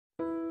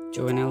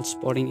Juvenile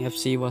Sporting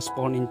FC was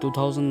born in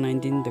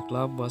 2019. The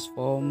club was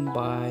formed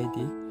by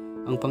the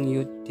Ampang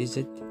Youth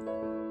District.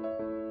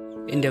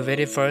 In the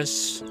very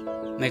first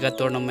mega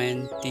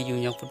tournament,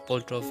 D.Yongyak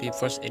Football Trophy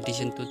First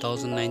Edition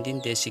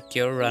 2019, they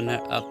secured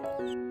runner-up.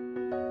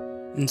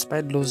 In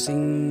spite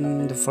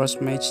losing the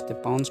first match, they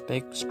bounced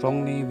back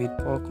strongly with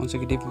 4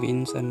 consecutive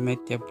wins and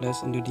made their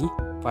place into the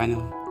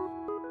final.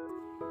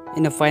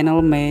 In the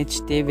final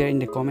match, they were in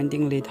the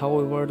commenting lead.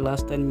 However,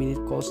 last 10 minutes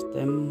cost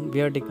them,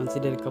 where they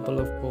conceded a couple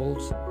of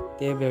goals.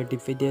 They were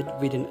defeated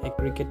with an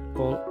aggregate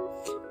goal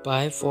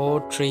by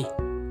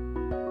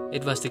 4-3.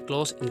 It was the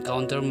close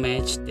encounter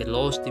match. They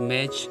lost the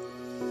match,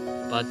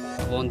 but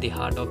won the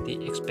heart of the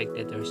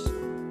spectators.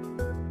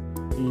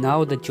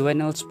 Now the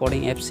Juvenile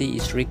Sporting FC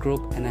is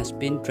regrouped and has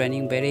been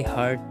training very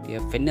hard.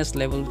 Their fitness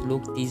levels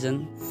look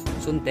decent.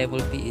 Soon they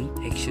will be in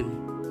action.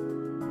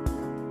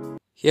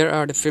 Here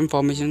are the film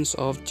formations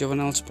of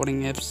Juvenile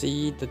Sporting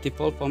FC. The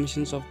default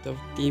formations of the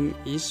team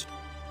is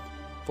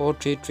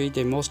 4-3-3.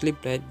 They mostly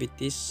played with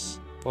this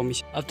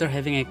formation. After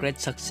having a great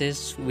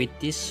success with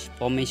this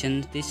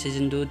formation this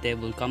season 2, they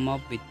will come up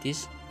with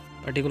this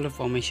particular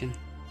formation.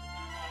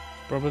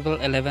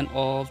 Probable 11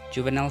 of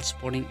Juvenile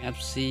Sporting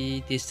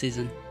FC this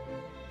season.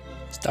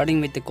 Starting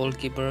with the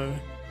goalkeeper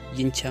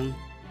Yin,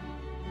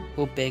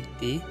 who bagged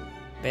the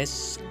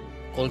best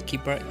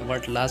goalkeeper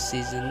award last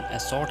season. A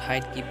short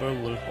height keeper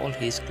will hold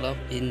his club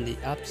in the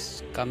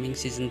upcoming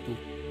season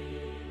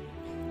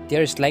 2.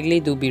 There is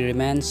likely to be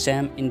remain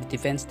Sam in the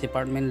defense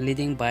department,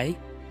 leading by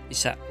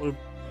Isa,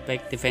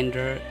 full-back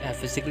defender, a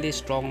physically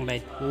strong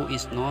lad who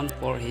is known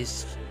for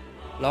his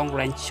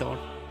long-range shot.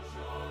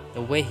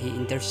 The way he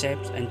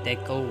intercepts and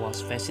tackles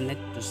was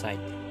fascinating to sight.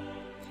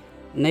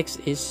 Next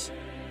is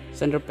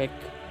center-back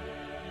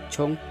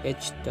Chong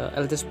H, the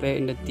eldest player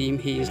in the team.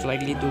 He is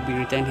likely to be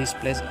retain his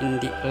place in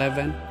the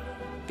 11.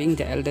 Being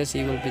the eldest,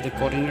 he will be the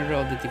coordinator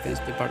of the defense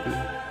department.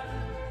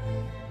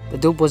 The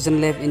 2 positions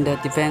left in the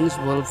defense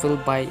will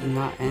filled by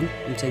Inga and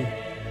Manchen.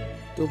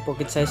 2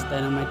 pocket-sized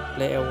dynamite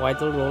play a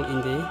vital role in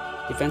the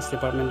defense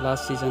department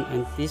last season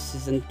and this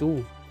season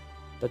too.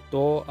 The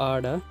 2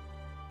 are the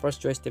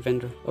first-choice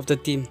defender of the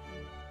team.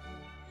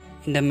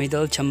 In the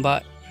middle,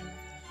 Chamba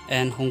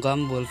and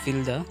Hongam will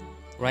fill the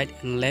right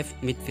and left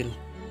midfield.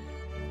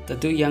 The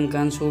 2 young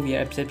guns who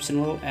were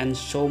exceptional and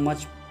so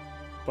much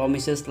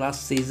promises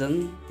last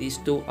season, these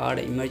 2 are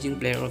the emerging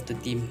player of the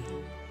team.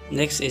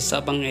 Next is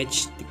Sabang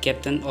H, the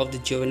captain of the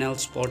Juvenile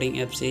Sporting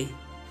FC.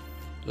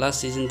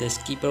 Last season, the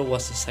keeper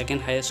was the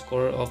second highest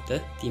scorer of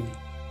the team.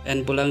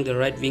 And Bulang, the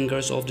right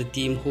wingers of the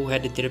team, who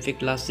had a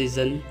terrific last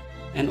season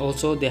and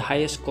also the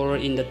highest scorer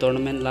in the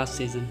tournament last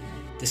season.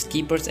 The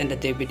keepers and the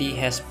deputy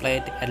has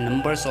played a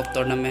numbers of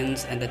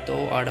tournaments and the 2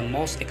 are the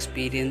most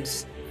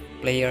experienced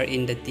player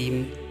in the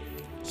team.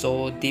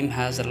 So team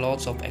has a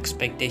lot of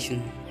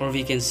expectation, or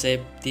we can say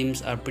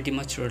teams are pretty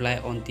much rely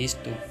on these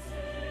 2.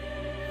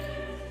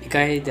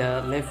 Ikai,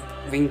 the left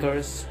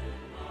wingers,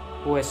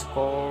 who has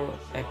scored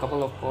a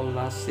couple of goals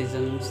last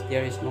season,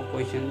 there is no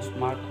questions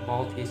mark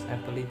about his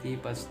ability,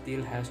 but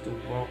still has to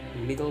work a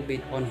little bit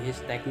on his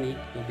technique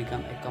to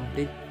become a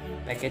complete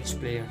package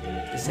player.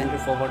 The center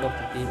forward of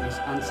the team is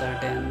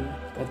uncertain,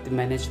 but the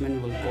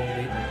management will go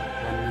with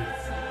Rami.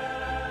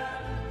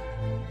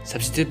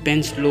 Substitute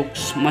bench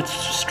looks much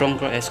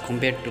stronger as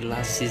compared to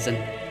last season.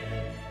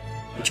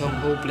 Chong,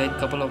 who played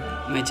couple of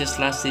matches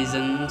last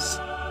season,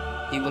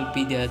 he will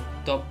be the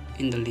top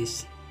in the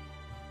list.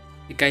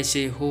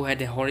 Ikaise, who had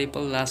a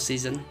horrible last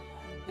season,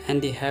 and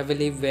the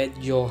heavily weight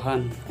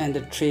Johan, and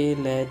the 3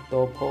 led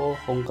Topo,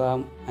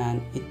 Hongam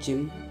and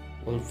Ichim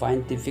will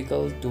find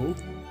difficult to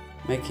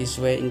make his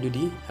way into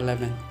the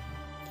 11.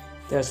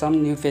 There are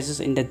some new faces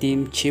in the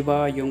team: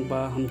 Chiba,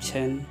 Yongba,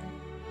 Manchen,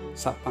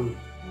 Sapang.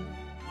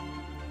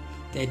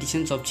 The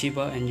additions of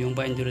Chiba and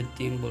Yongba into the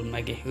team will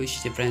make a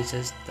huge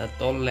difference. The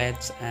tall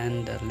lads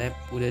and the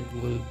left-footed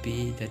will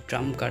be the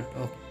trump card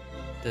of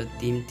the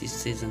team this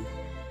season.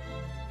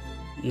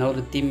 Now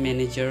the team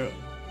manager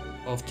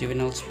of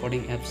Juvenile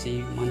Sporting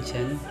FC,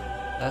 Manchen.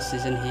 Last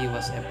season he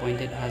was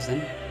appointed as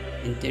an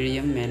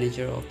interim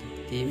manager of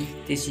the team.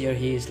 This year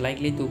he is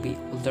likely to be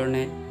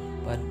alternate,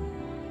 but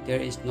there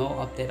is no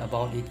update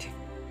about it.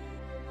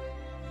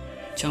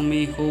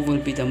 Changmi, who will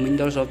be the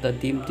mentors of the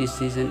team this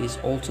season, is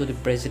also the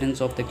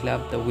president of the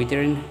club. The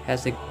veteran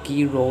has a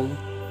key role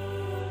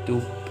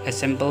to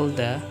assemble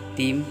the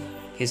team.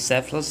 His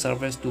selfless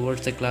service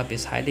towards the club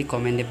is highly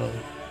commendable.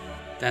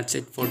 That's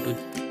it for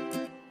today.